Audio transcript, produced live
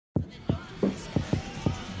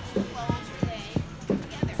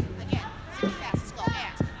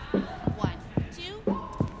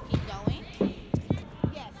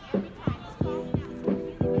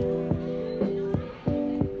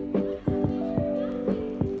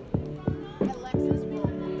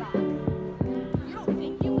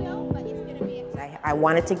I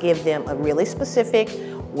wanted to give them a really specific,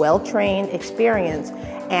 well-trained experience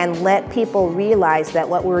and let people realize that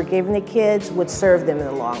what we were giving the kids would serve them in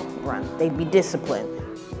the long run. They'd be disciplined.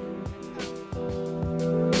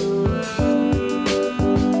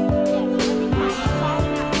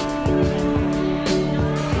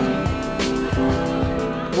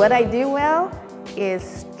 What I do well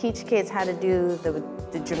is teach kids how to do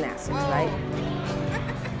the gymnastics, right?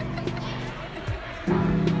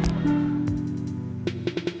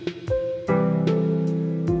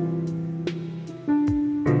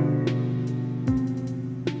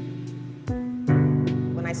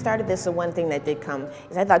 When I started this, the one thing that did come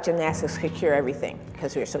is I thought gymnastics could cure everything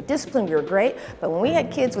because we were so disciplined, we were great, but when we had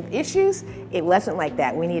kids with issues, it wasn't like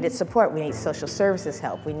that. We needed support, we needed social services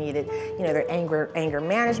help, we needed, their anger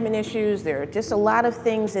management issues, there are just a lot of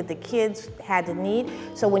things that the kids had to need.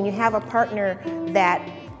 So when you have a partner that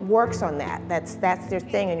works on that, that's their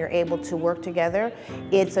thing, and you're able to work together,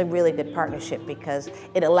 it's a really good partnership because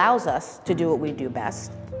it allows us to do what we do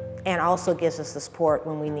best, and also gives us the support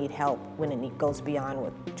when we need help, when it goes beyond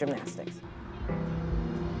with gymnastics.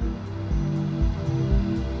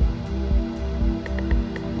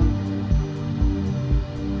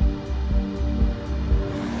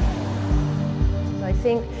 So I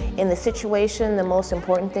think in the situation, the most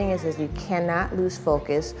important thing is you cannot lose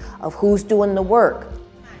focus of who's doing the work.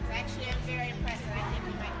 Actually, I'm very impressed, and I think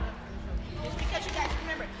we might do it just because you guys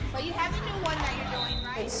remember. But you have a new one that you're doing,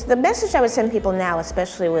 right? The message I would send people now,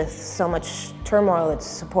 especially with so much turmoil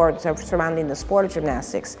that's surrounding the sport of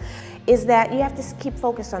gymnastics, is that you have to keep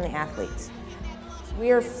focused on the athletes.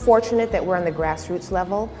 We are fortunate that we're on the grassroots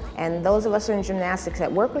level, and those of us who are in gymnastics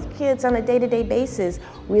that work with kids on a day-to-day basis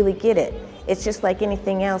really get it. It's just like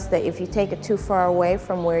anything else, that if you take it too far away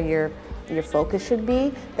from where your focus should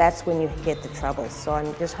be, that's when you get the trouble. So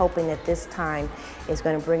I'm just hoping that this time is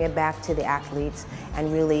going to bring it back to the athletes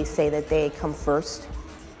and really say that they come first,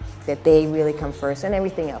 that they really come first, and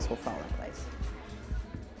everything else will follow.